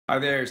Hi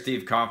there,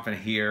 Steve Kaufman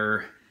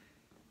here.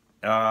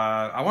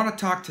 I want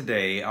to talk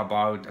today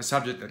about a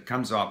subject that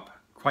comes up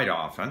quite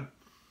often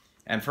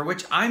and for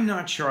which I'm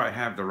not sure I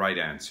have the right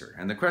answer.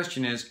 And the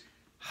question is,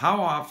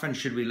 how often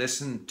should we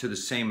listen to the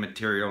same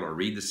material or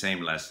read the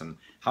same lesson?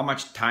 How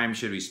much time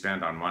should we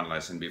spend on one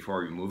lesson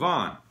before we move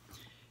on?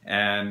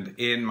 And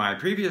in my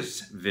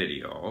previous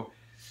video,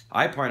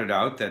 I pointed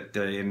out that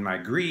in my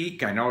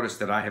Greek, I noticed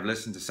that I have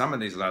listened to some of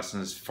these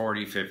lessons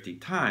 40, 50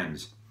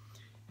 times.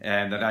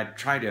 And that I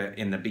try to,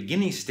 in the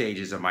beginning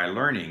stages of my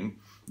learning,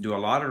 do a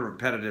lot of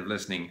repetitive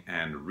listening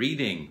and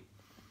reading.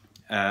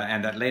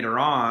 And that later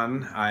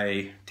on,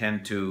 I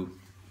tend to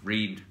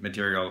read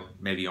material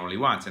maybe only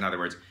once. In other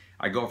words,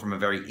 I go from a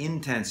very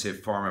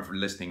intensive form of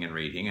listening and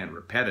reading and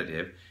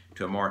repetitive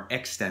to a more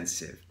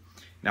extensive.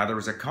 Now, there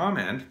was a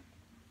comment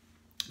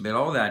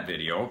below that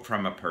video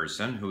from a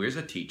person who is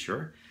a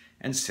teacher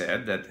and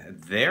said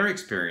that their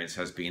experience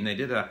has been, they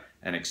did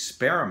an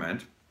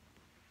experiment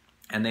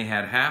and they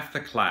had half the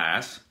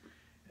class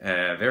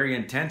very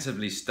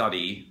intensively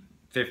study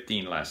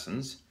 15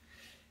 lessons.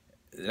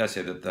 Let's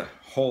say that the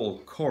whole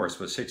course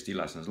was 60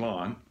 lessons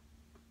long.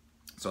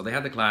 So they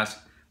had the class,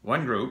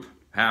 one group,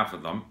 half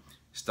of them,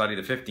 study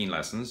the 15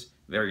 lessons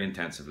very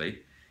intensively,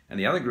 and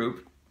the other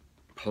group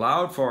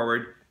plowed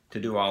forward to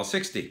do all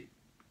 60.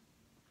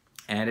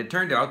 And it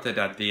turned out that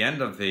at the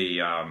end of the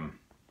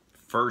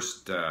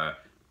first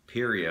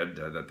period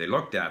that they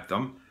looked at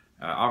them,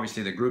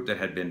 obviously the group that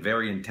had been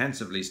very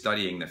intensively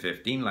studying the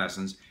 15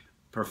 lessons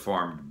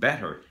performed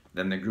better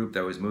than the group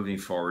that was moving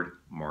forward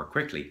more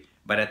quickly.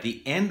 But at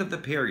the end of the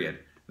period,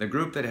 the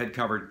group that had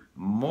covered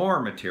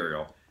more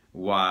material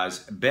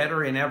was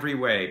better in every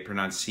way,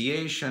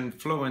 pronunciation,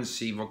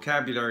 fluency,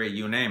 vocabulary,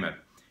 you name it,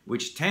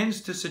 which tends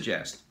to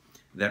suggest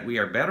that we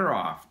are better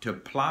off to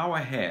plow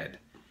ahead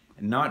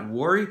and not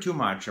worry too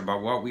much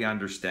about what we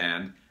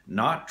understand,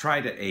 not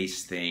try to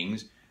ace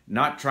things,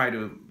 not try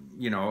to,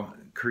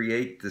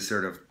 create the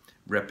sort of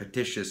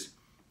repetitious,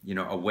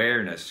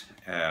 awareness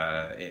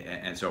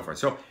and so forth.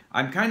 So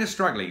I'm kind of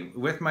struggling.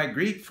 With my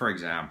Greek, for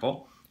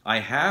example, I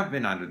have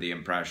been under the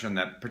impression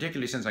that,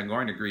 particularly since I'm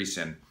going to Greece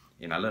in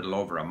a little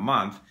over a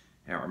month,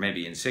 or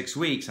maybe in 6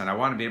 weeks, and I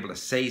want to be able to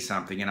say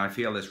something, and I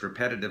feel this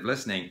repetitive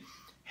listening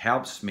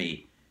helps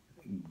me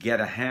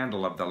get a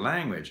handle of the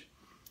language.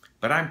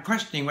 But I'm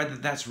questioning whether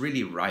that's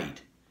really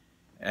right.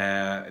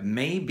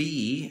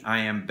 Maybe I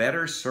am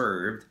better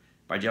served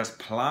by just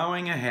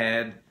plowing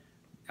ahead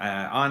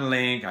on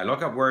link. I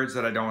look up words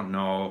that I don't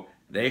know.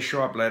 They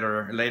show up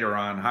later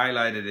on,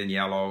 highlighted in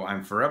yellow.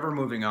 I'm forever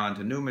moving on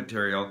to new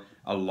material.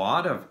 A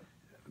lot of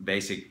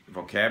basic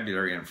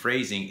vocabulary and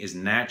phrasing is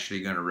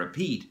naturally going to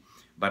repeat,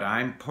 but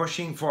I'm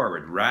pushing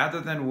forward rather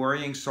than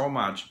worrying so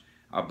much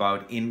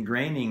about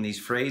ingraining these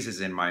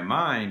phrases in my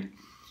mind.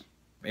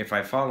 If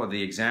I follow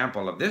the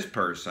example of this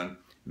person,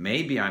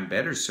 maybe I'm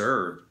better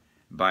served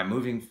by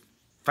moving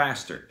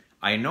faster.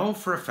 I know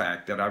for a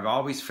fact that I've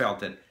always felt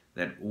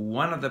that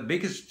one of the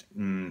biggest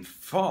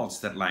faults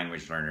that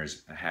language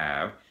learners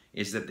have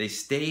is that they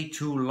stay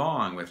too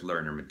long with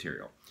learner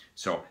material.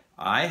 So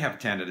I have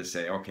tended to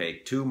say, okay,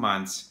 2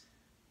 months,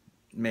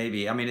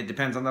 maybe. I mean, it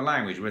depends on the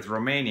language. With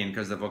Romanian,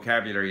 because the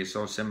vocabulary is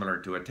so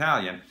similar to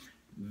Italian,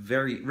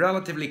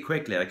 relatively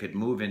quickly I could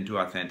move into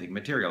authentic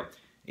material.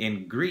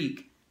 In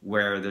Greek,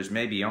 where there's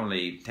maybe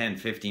only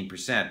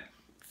 10-15%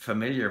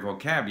 familiar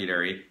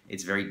vocabulary,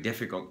 it's very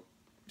difficult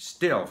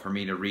still for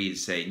me to read,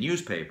 say,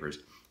 newspapers.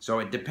 So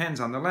it depends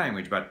on the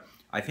language, but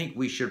I think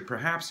we should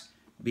perhaps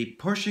be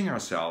pushing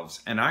ourselves,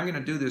 and I'm going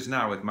to do this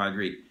now with my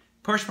Greek,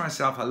 push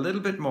myself a little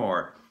bit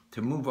more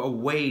to move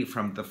away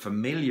from the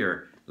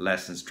familiar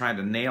lessons, trying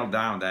to nail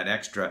down that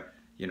extra,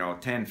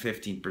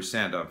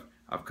 10-15%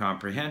 of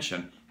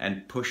comprehension,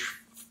 and push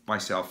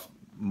myself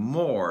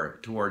more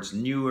towards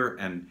newer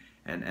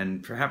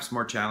and perhaps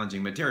more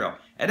challenging material.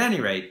 At any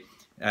rate,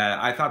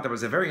 I thought that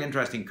was a very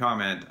interesting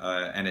comment,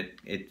 and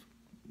it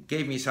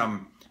gave me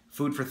some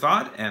food for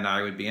thought, and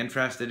I would be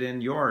interested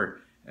in your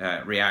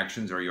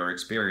reactions or your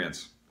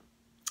experience.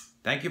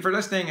 Thank you for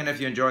listening, and if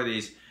you enjoy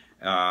these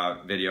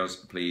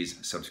videos, please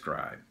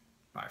subscribe.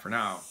 Bye for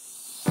now.